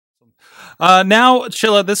Now,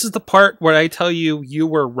 Chilla, this is the part where I tell you you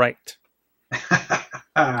were right.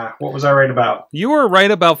 What was I right about? You were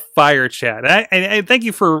right about Firechat. I thank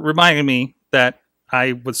you for reminding me that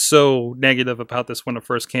I was so negative about this when it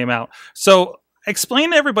first came out. So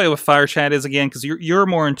explain to everybody what Firechat is again, because you're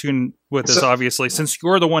more in tune with this, obviously, since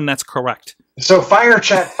you're the one that's correct. So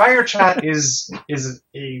Firechat is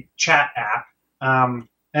a chat app,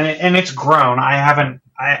 and it's grown. I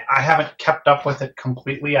haven't kept up with it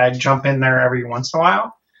completely. I jump in there every once in a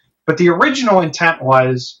while, but the original intent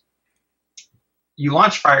was you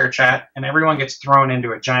launch Firechat and everyone gets thrown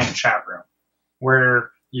into a giant chat room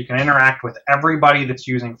where you can interact with everybody that's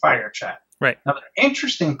using Firechat. Right. Now, the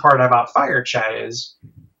interesting part about Firechat is,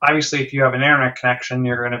 obviously, if you have an internet connection,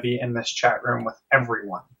 you're going to be in this chat room with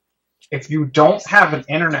everyone. If you don't have an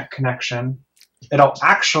internet connection, it'll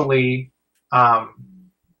actually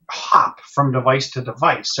hop from device to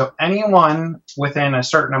device. So anyone within a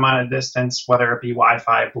certain amount of distance, whether it be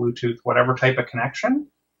Wi-Fi, Bluetooth, whatever type of connection,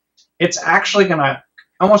 it's actually going to,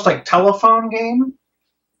 almost like telephone game,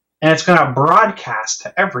 and it's going to broadcast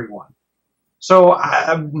to everyone. So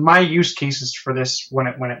my use cases for this when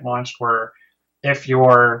it launched were if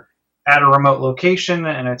you're at a remote location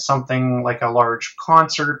and it's something like a large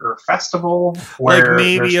concert or festival where like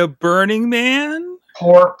maybe a Burning Man,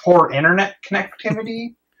 poor internet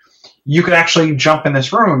connectivity, you could actually jump in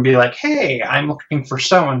this room and be like, "Hey, I'm looking for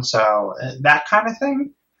so and so," that kind of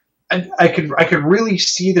thing. I could really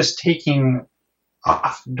see this taking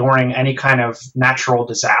off during any kind of natural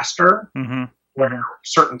disaster where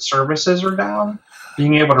certain services are down.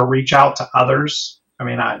 Being able to reach out to others. I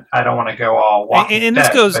mean, I don't want to go all walking. And I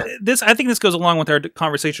think this goes along with our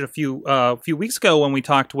conversation a few weeks ago when we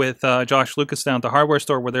talked with Josh Lucas down at the hardware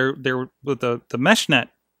store where they're with the MeshNet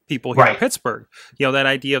people here in Pittsburgh. You know, that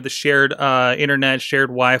idea of the shared internet, shared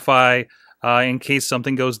Wi-Fi in case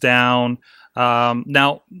something goes down.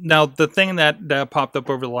 Now the thing that popped up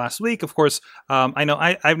over the last week, of course, I know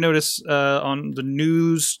I've noticed on the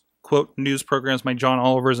news programs, my John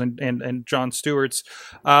Oliver's and John Stewart's,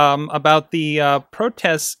 about the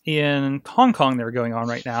protests in Hong Kong that are going on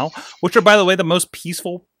right now, which are, by the way, the most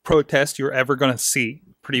peaceful protests you're ever going to see.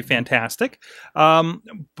 Pretty fantastic.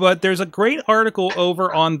 But there's a great article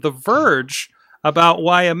over on The Verge about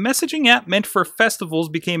why a messaging app meant for festivals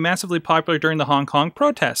became massively popular during the Hong Kong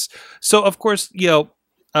protests. So, of course, you know,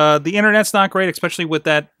 the internet's not great, especially with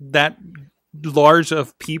that large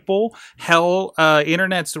of people. Hell,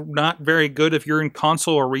 internet's not very good if you're in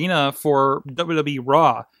console arena for WWE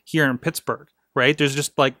Raw here in Pittsburgh, right? There's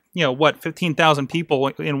just like, 15,000 people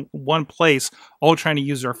in one place all trying to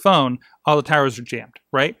use their phone. All the towers are jammed,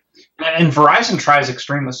 right? And Verizon tries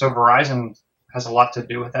extremely. So Verizon has a lot to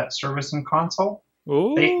do with that service and console.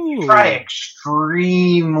 Ooh. They try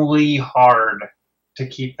extremely hard to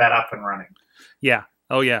keep that up and running. Yeah.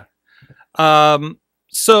 Oh yeah.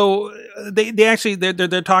 So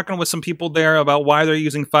they're talking with some people there about why they're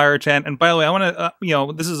using Firechat. And by the way, I want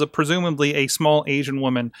to this is presumably a small Asian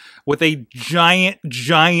woman with a giant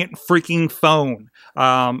freaking phone,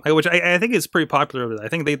 which I think is pretty popular over there. I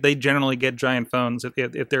think they generally get giant phones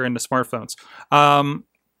if they're into smartphones.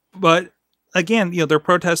 But again, they're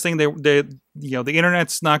protesting. The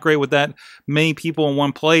internet's not great with that many people in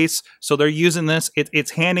one place, so they're using this.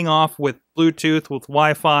 It's handing off with Bluetooth, with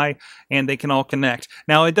Wi-Fi, and they can all connect.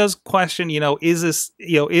 Now, it does question, is this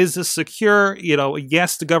secure?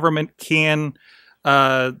 Yes, the government can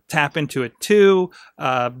tap into it too,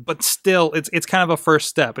 but still, it's kind of a first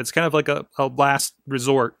step. It's kind of like a last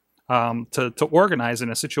resort. To organize in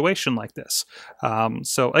a situation like this.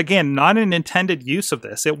 So again, not an intended use of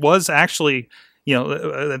this. It was actually,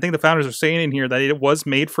 I think the founders are saying in here that it was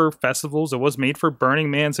made for festivals. It was made for Burning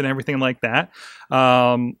Mans and everything like that.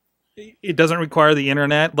 It doesn't require the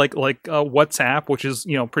internet like WhatsApp, which is,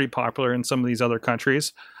 pretty popular in some of these other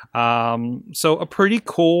countries. So a pretty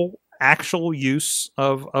cool actual use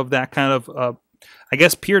of that kind of, I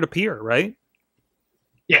guess, peer-to-peer, right?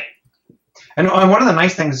 Yeah. And one of the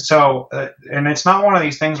nice things, and it's not one of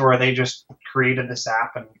these things where they just created this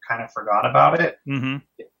app and kind of forgot about it.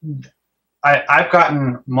 Mm-hmm. I've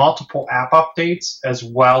gotten multiple app updates as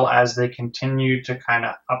well as they continue to kind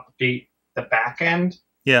of update the back end.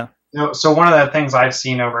 Yeah. So one of the things I've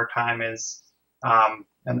seen over time is, like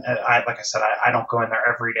I said, I don't go in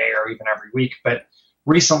there every day or even every week, but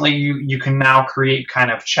recently you can now create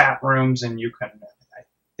kind of chat rooms, and I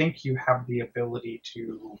think you have the ability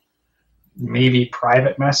to maybe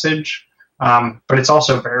private message, but it's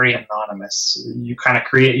also very anonymous. You kind of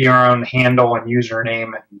create your own handle and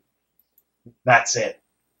username, and that's it.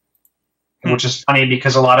 Which is funny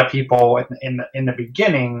because a lot of people in the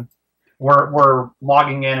beginning were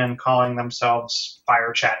logging in and calling themselves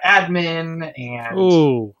Firechat admin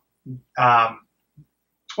and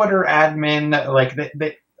Twitter admin. Like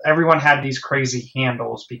everyone had these crazy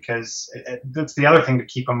handles because that's the other thing to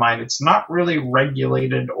keep in mind. It's not really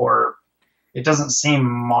regulated, or it doesn't seem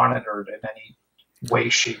monitored in any way,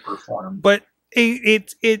 shape, or form. But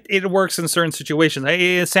it works in certain situations.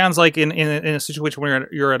 It sounds like in a situation where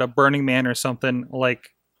you're at a Burning Man or something, like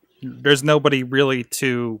there's nobody really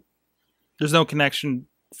there's no connection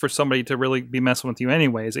for somebody to really be messing with you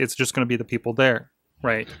anyways. It's just going to be the people there.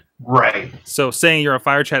 Right. Right. So saying you're a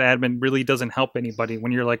Firechat admin really doesn't help anybody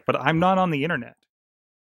when you're like, but I'm not on the internet.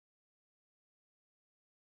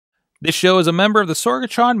 This show is a member of the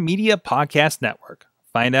Sorgatron Media Podcast Network.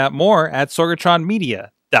 Find out more at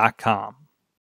sorgatronmedia.com.